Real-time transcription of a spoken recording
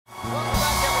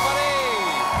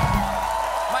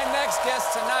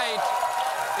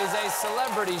is a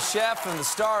celebrity chef and the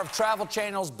star of Travel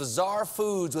Channel's Bizarre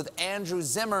Foods with Andrew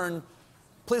Zimmern.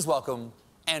 Please welcome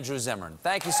Andrew Zimmern.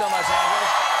 Thank you so much, Andrew.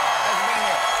 Thanks for being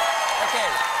here. Okay.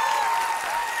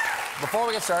 Before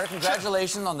we get started,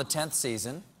 congratulations on the 10th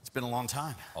season. It's been a long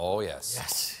time. Oh, yes.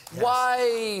 Yes.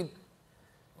 Why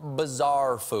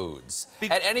Bizarre Foods?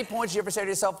 At any point, did you ever say to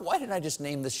yourself, why didn't I just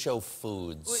name this show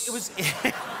Foods?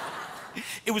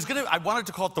 It was gonna. I wanted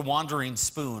to call it The Wandering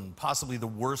Spoon, possibly the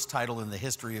worst title in the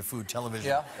history of food television.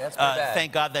 Yeah, that's pretty bad.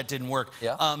 Thank God that didn't work.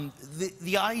 Yeah.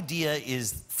 The idea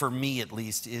is, for me at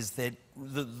least, is that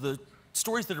the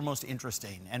stories that are most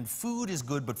interesting, and food is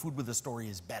good, but food with a story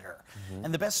is better.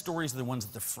 And the best stories are the ones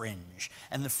at the fringe.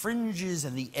 And the fringes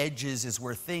and the edges is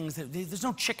where things, there's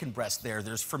no chicken breast there.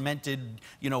 There's fermented,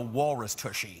 walrus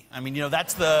tushy. I mean,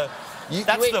 that's the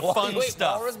fun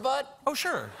stuff. Walrus butt? Oh,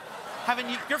 sure.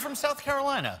 Haven't you? You're from South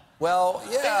Carolina. Well,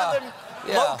 yeah.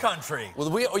 Low country.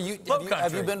 Well,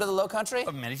 have you been to the Low Country?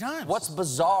 Many times. What's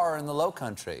bizarre in the Low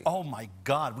Country? Oh my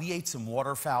God, we ate some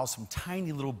waterfowl, some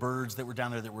tiny little birds that were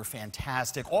down there that were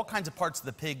fantastic. All kinds of parts of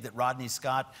the pig that Rodney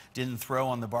Scott didn't throw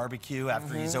on the barbecue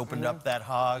after he's opened up that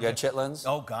hog. You had chitlins?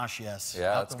 Oh gosh, yes.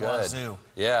 Yeah, that's good. Wazoo.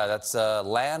 Yeah, that's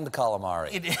land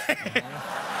calamari.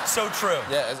 So true.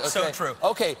 Yeah, okay. So true.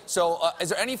 Okay, so is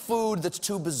there any food that's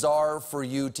too bizarre for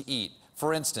you to eat?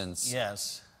 For instance,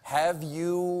 yes. Have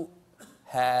you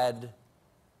had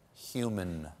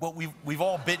human? Well, we've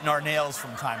all bitten our nails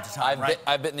from time to time, right?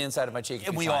 I've bitten the inside of my cheek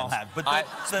a few we times. all have. But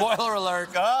spoiler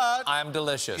alert, God. I'm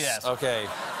delicious. Yes. Okay.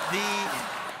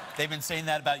 They've been saying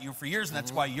that about you for years, and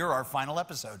that's why you're our final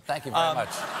episode. Thank you very much.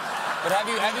 But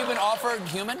have you been offered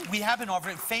human? We have been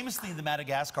offered, famously in the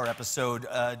Madagascar episode,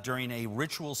 during a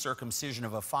ritual circumcision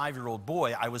of a 5-year-old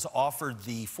boy, I was offered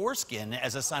the foreskin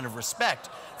as a sign of respect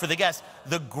for the guest.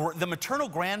 The maternal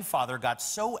grandfather got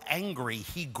so angry,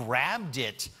 he grabbed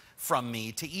it from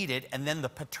me to eat it, and then the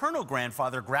paternal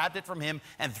grandfather grabbed it from him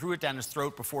and threw it down his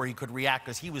throat before he could react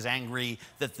because he was angry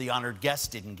that the honored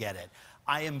guest didn't get it.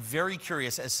 I am very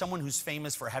curious, as someone who's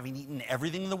famous for having eaten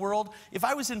everything in the world, if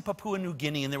I was in Papua New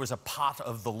Guinea and there was a pot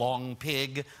of the long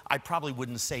pig, I probably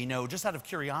wouldn't say no, just out of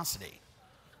curiosity.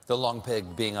 The long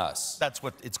pig being us. That's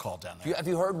what it's called down there. Have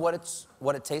you heard what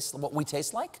we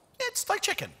taste like? It's like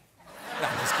chicken. No,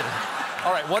 I'm just kidding.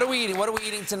 All right, what are we eating? What are we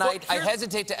eating tonight? Well, I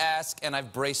hesitate to ask, and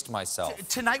I've braced myself.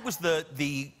 Tonight was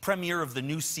the premiere of the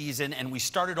new season, and we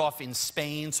started off in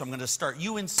Spain, so I'm going to start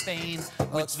you in Spain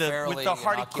with the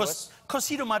hearty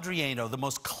cocido madrileño, the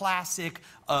most classic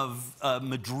of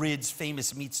Madrid's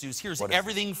famous meat stews. Here's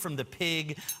everything from the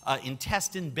pig,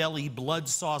 intestine, belly, blood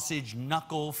sausage,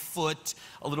 knuckle, foot,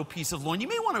 a little piece of loin. You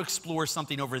may want to explore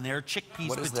something over in there.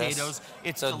 Chickpeas, potatoes.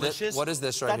 It's delicious. What is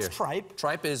this right here? That's tripe.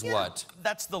 Tripe is what?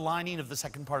 That's the lining of the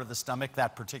second part of the stomach,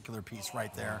 that particular piece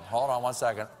right there. Hold on 1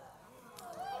 second.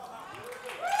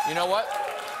 You know what?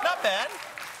 Not bad.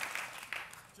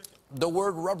 The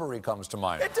word rubbery comes to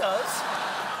mind. It does.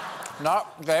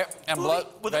 Okay, and blood.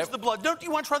 Well, there's the blood. Don't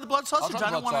you want to try the blood sausage? I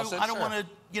don't want to,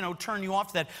 turn you off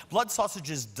to that. Blood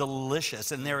sausage is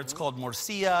delicious, and there it's called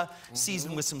morcilla,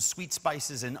 seasoned with some sweet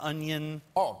spices and onion.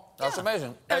 Oh, that's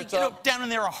amazing. Down in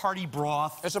there, a hearty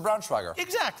broth. It's a Braunschweiger.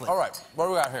 Exactly. All right, what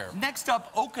do we got here? Next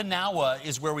up, Okinawa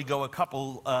is where we go a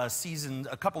couple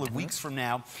of weeks from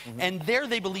now, and there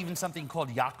they believe in something called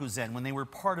yakuzen. When they were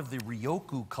part of the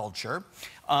Ryoku culture,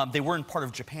 they weren't part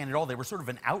of Japan at all. They were sort of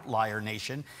an outlier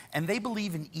nation, and they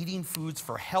believe in eating foods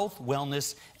for health,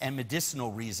 wellness, and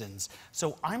medicinal reasons.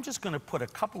 So I'm just going to put a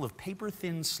couple of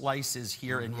paper-thin slices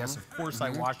here, and yes, of course, I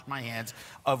washed my hands,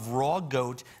 of raw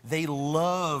goat. They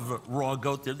love raw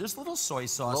goat there. There's a little soy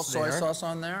sauce there. Soy sauce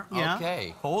on there? Yeah.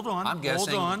 Okay. Hold on. I'm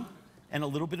guessing. Hold on. And a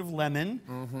little bit of lemon.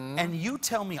 And you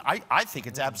tell me, I think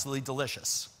it's absolutely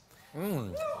delicious.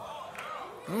 What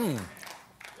do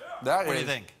you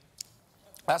think?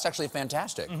 That's actually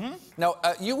fantastic. Now,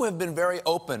 you have been very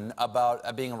open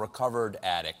about being a recovered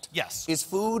addict. Yes. Is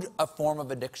food a form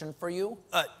of addiction for you?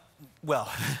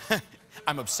 Well,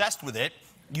 I'm obsessed with it.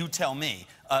 You tell me.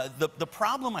 The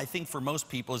problem, I think, for most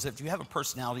people is if you have a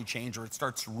personality change or it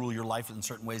starts to rule your life in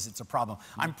certain ways, it's a problem.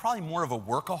 I'm probably more of a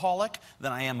workaholic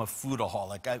than I am a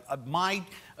foodaholic. My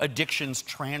addiction's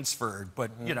transferred,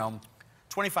 but,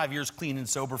 25 years clean and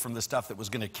sober from the stuff that was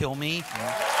going to kill me.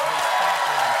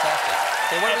 Fantastic.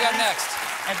 Okay, what do we got next?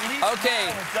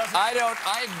 Okay,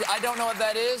 I don't know what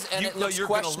that is, and it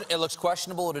looks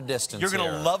questionable at a distance. You're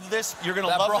gonna love this. You're gonna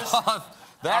love this.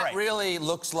 That really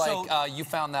looks like you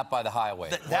found that by the highway.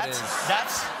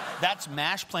 That's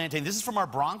mashed plantain. This is from our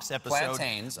Bronx episode.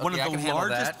 Plantains. One Okay, of I the can handle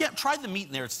largest. that. Yeah, try the meat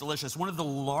in there. It's delicious. One of the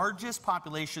largest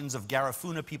populations of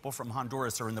Garifuna people from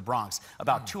Honduras are in the Bronx,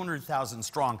 about 200,000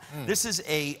 strong. This is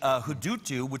a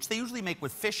hudutu, which they usually make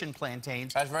with fish and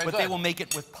plantains, That's very but good. they will make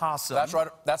it with possum. That's right.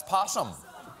 That's possum.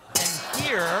 And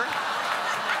here,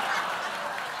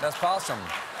 That's possum.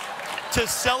 to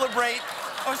celebrate,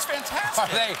 oh, it's fantastic. Are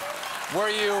they?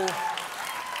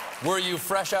 Were you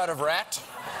fresh out of rat?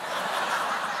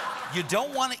 You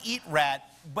don't want to eat rat,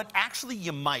 but actually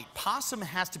you might. Possum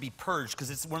has to be purged because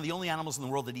it's one of the only animals in the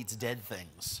world that eats dead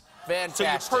things.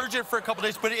 Fantastic. So you purge it for a couple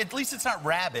days, but at least it's not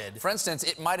rabid. For instance,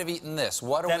 it might have eaten this.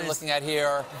 What are That we is- looking at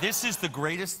here? This is the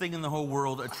greatest thing in the whole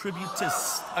world, a tribute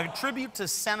to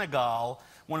Senegal,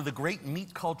 one of the great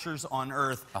meat cultures on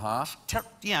earth.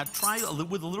 Yeah, try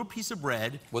with a little piece of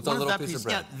bread. With a little piece of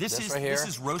bread. Yeah, this right here? this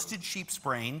is roasted sheep's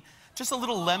brain. Just a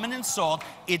little lemon and salt.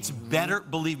 It's better,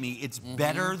 believe me, it's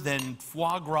better than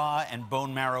foie gras and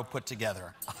bone marrow put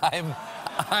together.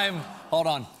 Hold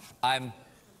on.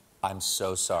 I'm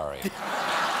so sorry.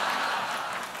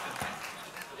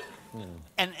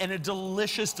 And a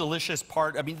delicious, delicious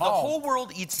part. I mean, the whole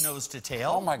world eats nose to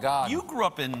tail. Oh, my God. You grew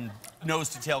up in nose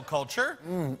to tail culture.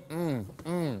 You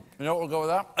know what will go with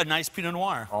that? A nice Pinot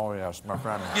Noir. Oh, yes, my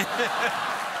friend.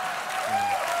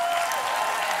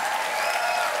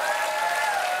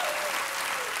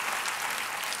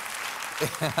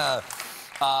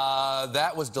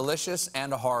 That was delicious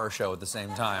and a horror show at the same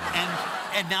time.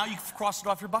 And now you've crossed it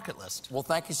off your bucket list. Well,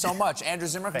 thank you so much. Andrew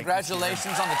Zimmern, Thank you,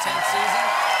 congratulations on the 10th season.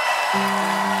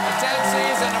 The 10th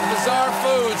season of Bizarre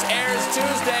Foods airs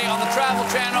Tuesday on the Travel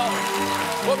Channel.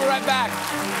 We'll be right back.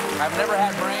 I've never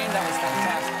had brain. That was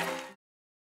fantastic.